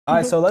All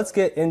right, so let's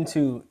get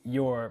into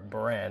your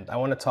brand. I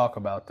want to talk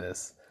about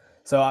this.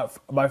 So,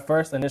 my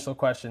first initial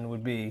question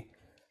would be,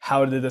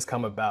 how did this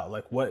come about?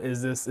 Like, what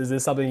is this? Is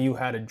this something you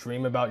had a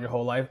dream about your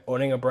whole life,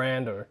 owning a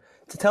brand, or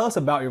to tell us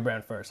about your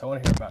brand first? I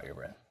want to hear about your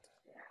brand.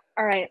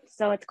 All right,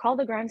 so it's called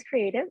the Grimes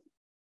Creative.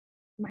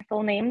 My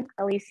full name,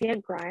 Alicia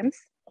Grimes.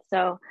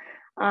 So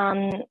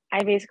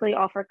I basically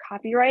offer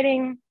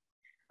copywriting,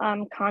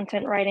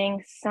 content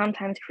writing,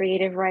 sometimes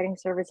creative writing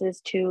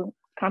services to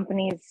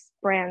companies,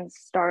 brands,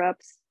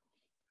 startups.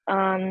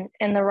 And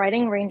the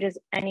writing ranges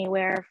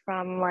anywhere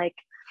from like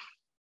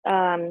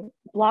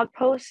blog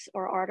posts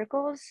or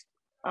articles.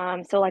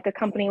 So like a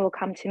company will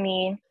come to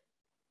me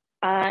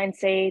and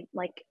say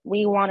like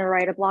we want to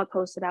write a blog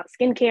post about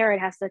skincare. It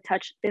has to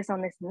touch this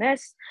on this and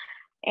this,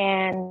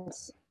 and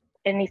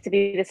it needs to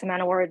be this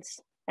amount of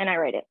words, and I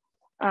write it.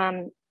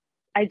 Um,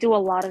 I do a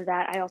lot of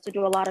that. I also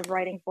do a lot of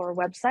writing for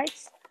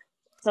websites.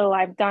 So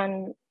I've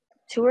done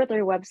two or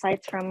three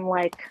websites from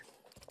like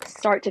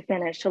start to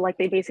finish. So like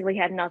they basically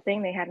had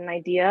nothing. They had an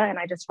idea, and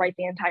I just write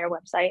the entire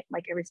website,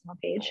 like every single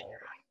page.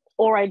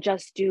 Or I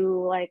just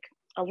do like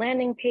a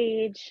landing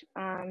page.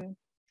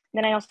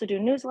 Then I also do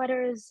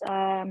newsletters,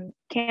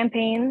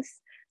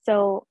 campaigns.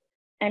 So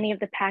any of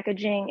the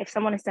packaging, if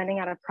someone is sending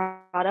out a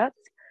product,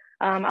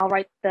 I'll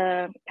write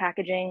the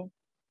packaging,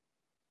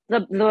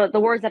 the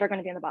words that are going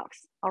to be in the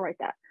box. I'll write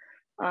that.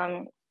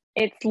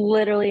 It's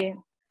literally,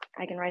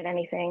 I can write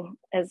anything.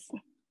 As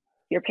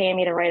you're paying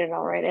me to write it,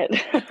 I'll write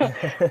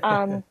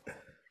it.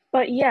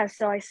 But yeah,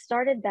 so I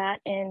started that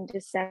in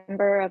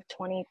December of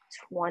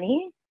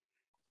 2020.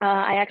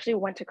 I actually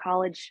went to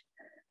college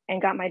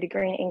and got my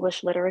degree in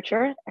English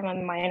literature and a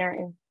minor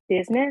in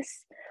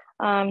business.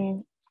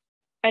 Um,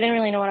 I didn't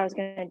really know what I was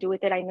going to do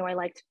with it. I knew I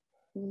liked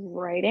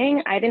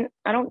writing. I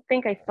don't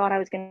think I thought I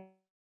was going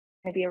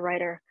to be a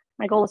writer.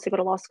 My goal was to go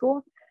to law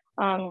school.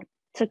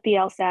 Took the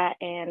LSAT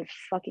and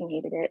fucking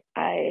hated it.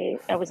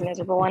 I was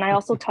miserable. And I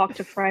also talked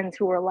to friends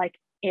who were like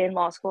in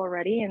law school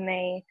already, and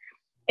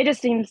it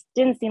just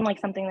didn't seem like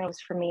something that was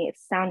for me. It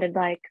sounded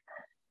like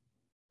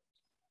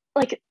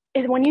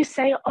when you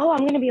say, "Oh, I'm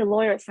going to be a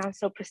lawyer," it sounds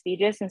so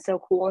prestigious and so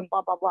cool and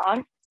blah blah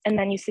blah. And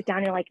then you sit down,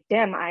 and you're like,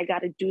 "Damn, I got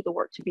to do the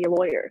work to be a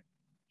lawyer."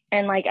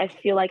 And like I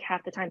feel like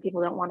half the time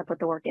people don't want to put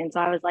the work in. So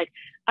I was like,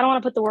 I don't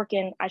want to put the work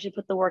in. I should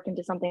put the work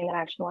into something that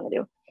I actually want to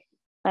do.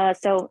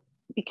 So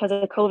because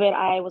of COVID,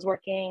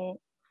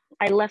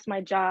 I left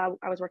my job.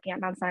 I was working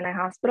at Mount Sinai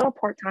Hospital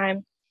part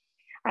time.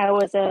 I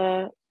was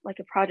a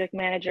project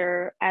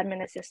manager,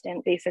 admin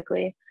assistant,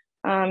 basically.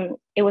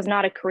 It was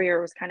not a career.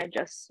 It was kind of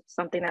just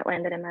something that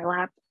landed in my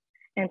lap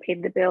and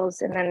paid the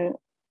bills. And then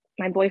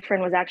my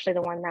boyfriend was actually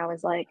the one that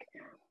was like,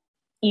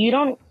 you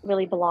don't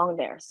really belong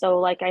there. So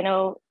like I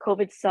know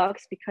COVID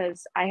sucks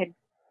because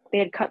they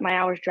had cut my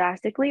hours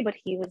drastically, but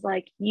he was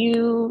like,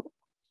 you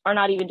are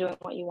not even doing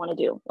what you want to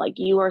do. Like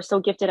you are so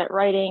gifted at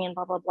writing and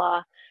blah blah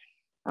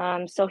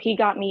blah. So he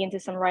got me into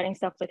some writing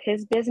stuff with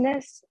his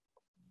business,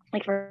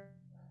 like for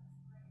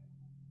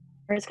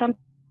his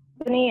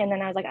company, and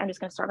then I was like, I'm just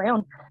gonna start my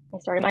own. I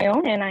started my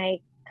own, and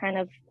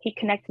he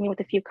connected me with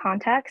a few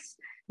contacts.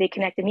 They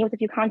connected me with a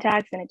few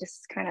contacts, and it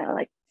just kind of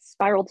like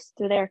spiraled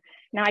through there.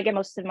 Now I get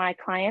most of my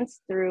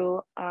clients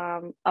through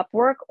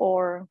Upwork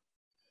or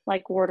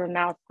like word of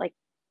mouth, like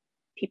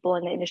people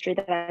in the industry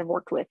that I've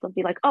worked with will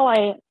be like, "Oh,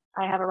 I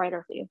have a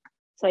writer for you."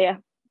 So yeah,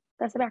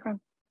 that's the background.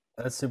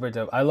 That's super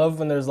dope. I love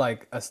when there's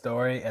like a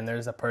story and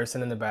there's a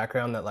person in the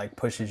background that like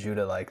pushes you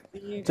to like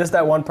just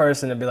that one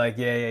person to be like,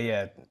 yeah, yeah,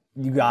 yeah,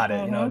 you got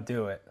it, Mm-hmm.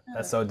 do it.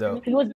 That's so dope. He was